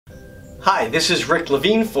Hi, this is Rick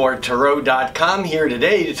Levine for Tarot.com here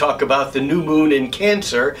today to talk about the new moon in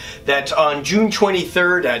Cancer. That's on June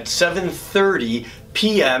 23rd at 7:30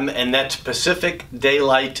 p.m. and that's Pacific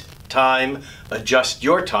Daylight Time. Adjust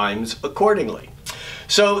your times accordingly.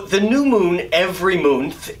 So the new moon every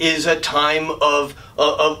month is a time of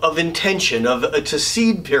intention, it's a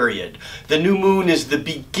seed period. The new moon is the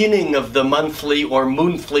beginning of the monthly or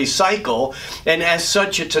monthly cycle, and as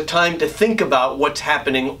such it's a time to think about what's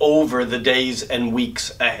happening over the days and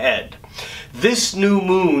weeks ahead. This new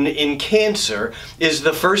moon in Cancer is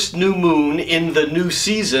the first new moon in the new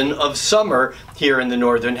season of summer here in the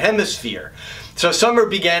Northern Hemisphere. So summer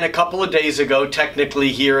began a couple of days ago,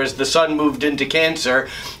 technically here, as the sun moved into Cancer,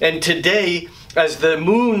 and today, as the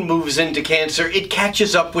moon moves into Cancer, it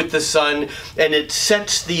catches up with the sun and it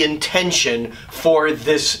sets the intention for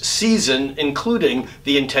this season, including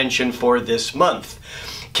the intention for this month.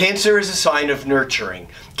 Cancer is a sign of nurturing.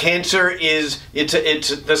 Cancer is,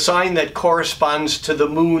 it's the sign that corresponds to the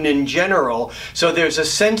moon in general. So there's a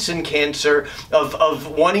sense in Cancer of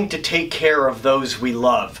wanting to take care of those we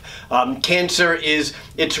love. Cancer is,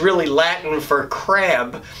 it's really Latin for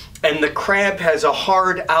crab. And the crab has a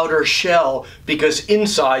hard outer shell because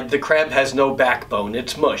inside the crab has no backbone,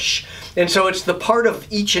 it's mush. And so it's the part of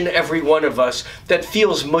each and every one of us that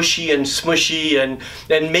feels mushy and smushy, and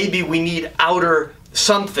maybe we need outer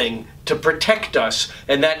something to protect us,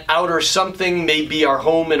 and that outer something may be our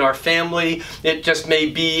home and our family. It just may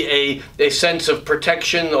be a sense of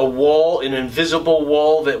protection, a wall, an invisible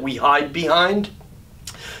wall that we hide behind.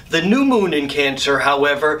 The new moon in Cancer,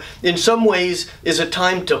 however, in some ways is a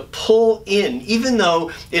time to pull in. Even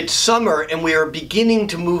though it's summer and we are beginning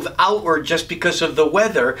to move outward just because of the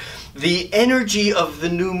weather, the energy of the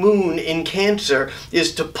new moon in Cancer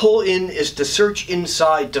is to pull in, is to search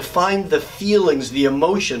inside, to find the feelings, the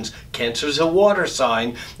emotions. Cancer is a water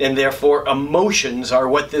sign, and therefore emotions are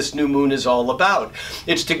what this new moon is all about.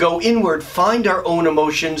 It's to go inward, find our own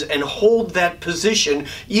emotions, and hold that position,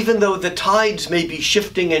 even though the tides may be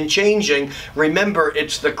shifting and changing. Remember,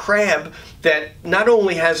 it's the crab that not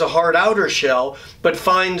only has a hard outer shell, but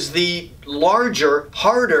finds the larger,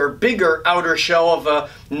 harder, bigger outer shell of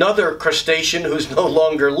another crustacean who's no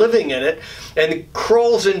longer living in it, and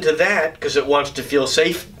crawls into that because it wants to feel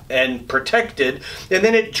safe and protected, and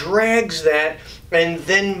then it drags that and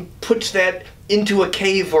then puts that into a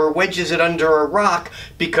cave or wedges it under a rock,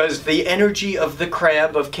 because the energy of the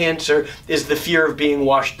crab of Cancer is the fear of being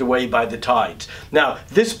washed away by the tides. Now,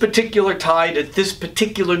 this particular tide at this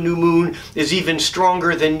particular new moon is even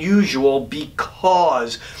stronger than usual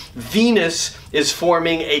because Venus is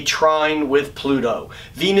forming a trine with Pluto.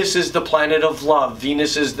 Venus is the planet of love.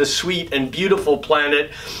 Venus is the sweet and beautiful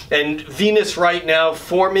planet, and Venus right now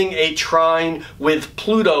forming a trine with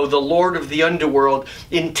Pluto, the lord of the underworld,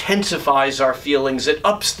 intensifies our feelings. It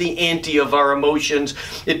ups the ante of our emotions.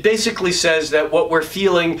 It basically says that what we're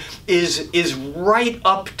feeling is right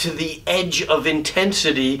up to the edge of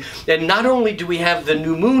intensity. And not only do we have the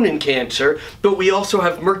new moon in Cancer, but we also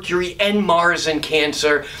have Mercury and Mars in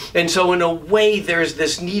Cancer. And so in a way, there's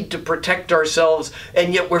this need to protect ourselves,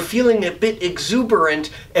 and yet we're feeling a bit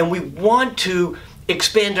exuberant, and we want to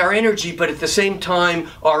expand our energy, but at the same time,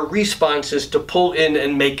 our response is to pull in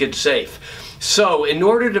and make it safe. So in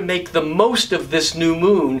order to make the most of this new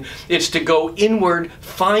moon, it's to go inward,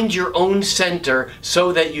 find your own center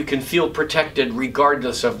so that you can feel protected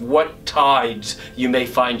regardless of what tides you may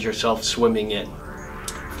find yourself swimming in.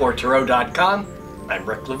 For Tarot.com, I'm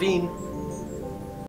Rick Levine.